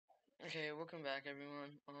Okay, welcome back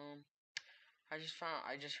everyone. I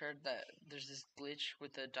just heard that there's this glitch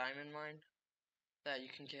with the diamond mine that you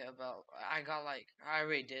can get about I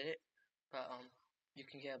already did it, but you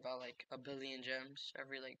can get about like a billion gems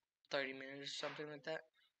every like 30 minutes or something like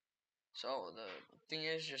that. So the thing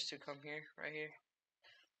is just to come here, right here,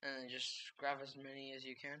 and then just grab as many as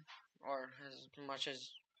you can, or as much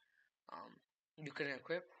as um you can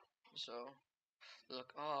equip. So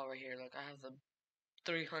look, oh right here, look, I have the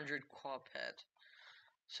 300 quad pad.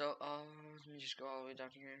 So, let me just go all the way down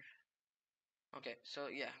here. Okay, so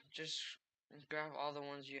yeah, just grab all the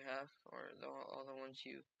ones you have, or all the ones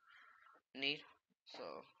you need. So,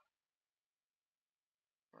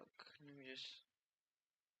 look, let me just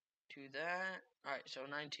do that. Alright, so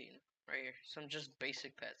 19, right here. Some just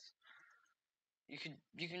basic pets.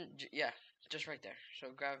 Yeah, just right there. So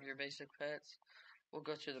grab your basic pets. We'll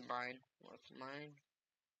go to the mine. Look, mine.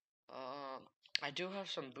 Um, I do have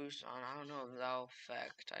some boosts on. I don't know if that'll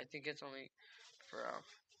affect. I think it's only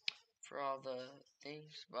for all the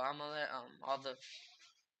things, but I'm gonna let all the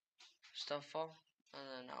stuff fall, and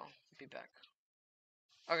then I'll be back.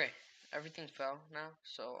 Okay, everything fell now,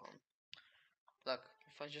 so look,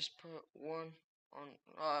 if I just put one on,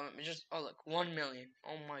 look, 1 million.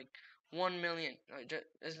 Oh my, 1 million.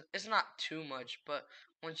 It's not too much, but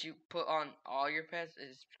once you put on all your pets,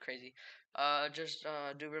 it's crazy. Just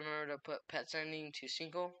do remember to put pet sending to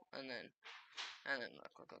single, and then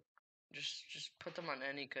look, just put them on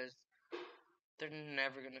any, cause they're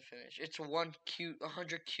never gonna finish. It's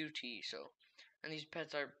 100 QT, so, and these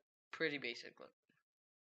pets are pretty basic. Look,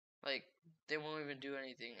 like they won't even do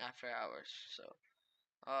anything after hours. So,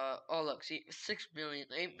 oh look, see, 6 million,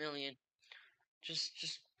 8 million.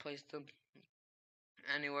 Just place them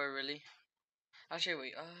anywhere really. Actually,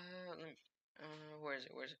 wait. Where is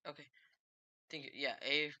it? Where is it? Okay, yeah,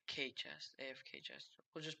 AFK chest, AFK chest.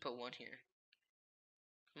 We'll just put one here.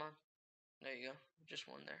 Come on, there you go. Just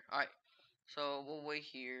one there. All right. So we'll wait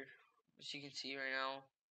here. As you can see right now,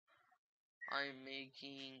 I'm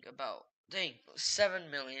making about, dang, 7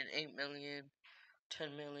 million, 8 million,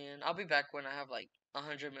 10 million. I'll be back when I have like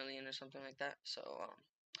 100 million or something like that. So,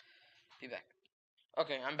 be back.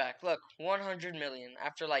 Okay, I'm back. Look, 100 million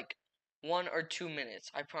after like 1 or 2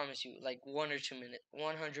 minutes. I promise you, like 1 or 2 minutes.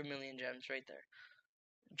 100 million gems right there.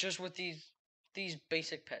 Just with these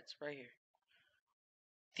basic pets right here.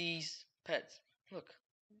 These pets. Look,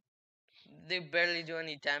 they barely do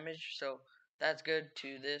any damage, so that's good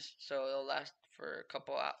to this. So it'll last for a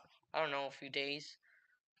couple I don't know, a few days.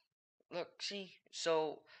 Look, see.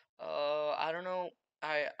 So, I don't know.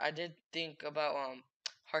 I did think about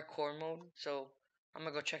hardcore mode. So I'm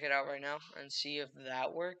gonna go check it out right now and see if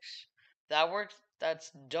that works. That works. That's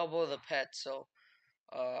double the pet. So,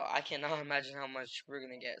 I cannot imagine how much we're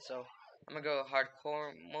gonna get. So I'm gonna go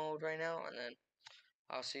hardcore mode right now, and then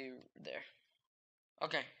I'll see you there.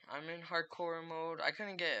 Okay, I'm in hardcore mode. I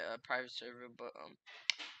couldn't get a private server, but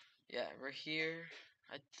yeah, we're here.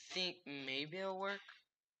 I think maybe it'll work.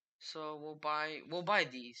 So we'll buy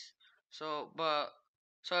these. So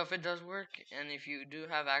if it does work, and if you do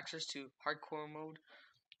have access to hardcore mode,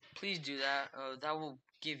 please do that. That will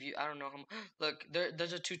give you, I don't know how. Look,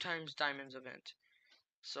 there's a 2 times diamonds event.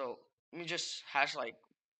 So let me just hash like,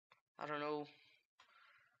 I don't know,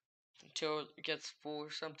 until it gets full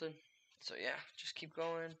or something. So yeah, just keep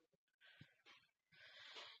going.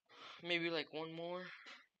 Maybe like one more,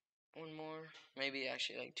 maybe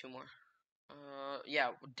actually like 2 more.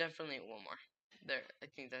 Yeah, definitely one more. There, I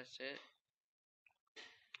think that's it.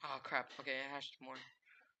 Oh crap. Okay, I hashed more.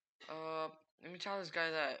 Uh, Let me tell this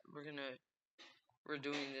guy that we're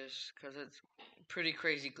doing this because it's pretty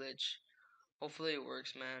crazy glitch. Hopefully it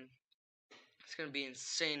works, man. It's gonna be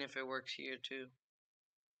insane if it works here too.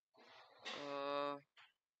 Uh,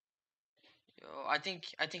 Yo, I think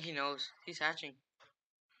he knows. He's hatching.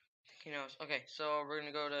 He knows. Okay, so we're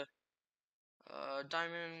gonna go to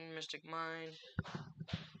Diamond Mystic Mine,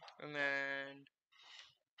 and then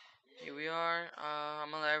here we are.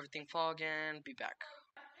 I'm gonna let everything fall again. Be back.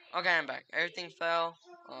 Okay, I'm back. Everything fell.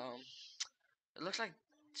 It looks like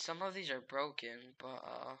some of these are broken, but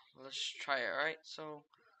let's try it. Alright, so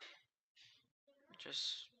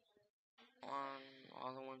just on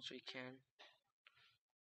all the ones we can.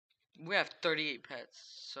 We have 38 pets,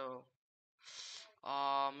 so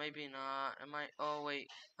maybe not. It might. Oh wait,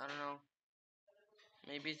 I don't know.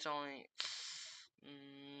 Maybe it's only.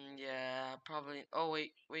 Yeah, probably. Oh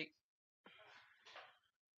wait.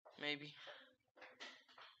 Maybe.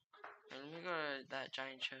 Let me go to that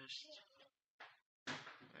giant chest.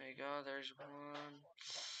 There you go. There's one.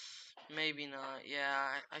 Maybe not.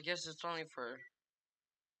 Yeah, I guess it's only for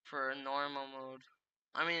normal mode.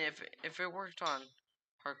 I mean, if it worked on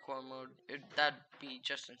hardcore mode, that'd be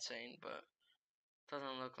just insane. But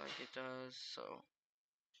doesn't look like it does. So,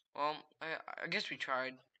 well, I guess we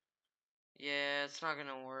tried. Yeah, it's not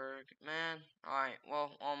gonna work, man. All right.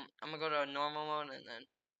 Well, I'm gonna go to normal mode and then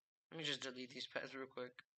let me just delete these pets real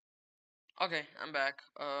quick. Okay, I'm back.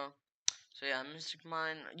 So yeah, Mystic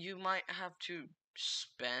Mine. You might have to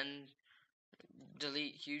spend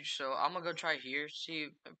delete huge. So I'm gonna go try here. See,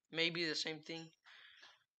 maybe the same thing.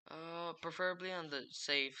 Preferably on the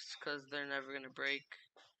safes, cause they're never gonna break.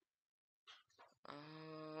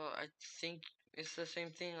 I think it's the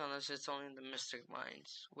same thing unless it's only in the Mystic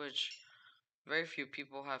Mines, which very few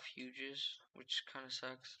people have huges, which kind of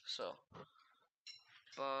sucks. So,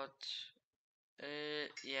 but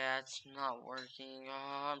yeah, it's not working.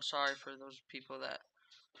 Oh, I'm sorry for those people that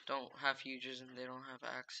don't have huges and they don't have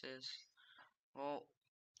access. Well,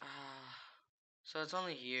 so it's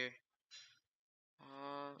only here.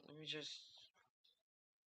 Let me just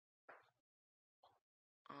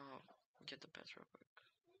uh get the pets real quick.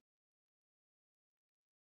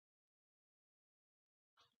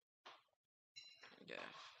 Yeah.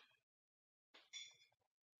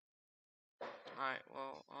 Alright,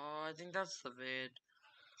 well, I think that's the vid.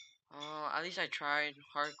 At least I tried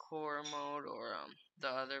hardcore mode or the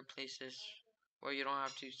other places where you don't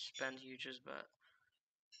have to spend huges, but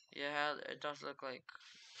yeah, it does look like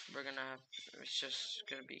we're gonna have. It's just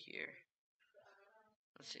gonna be here.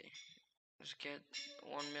 Let's see. Let's get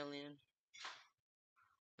 1 million.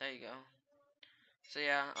 There you go. So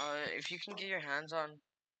yeah, if you can get your hands on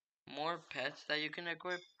more pets that you can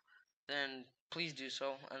equip, then please do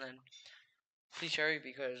so, and then please hurry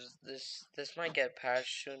because this might get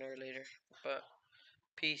patched sooner or later. But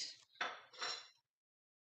peace.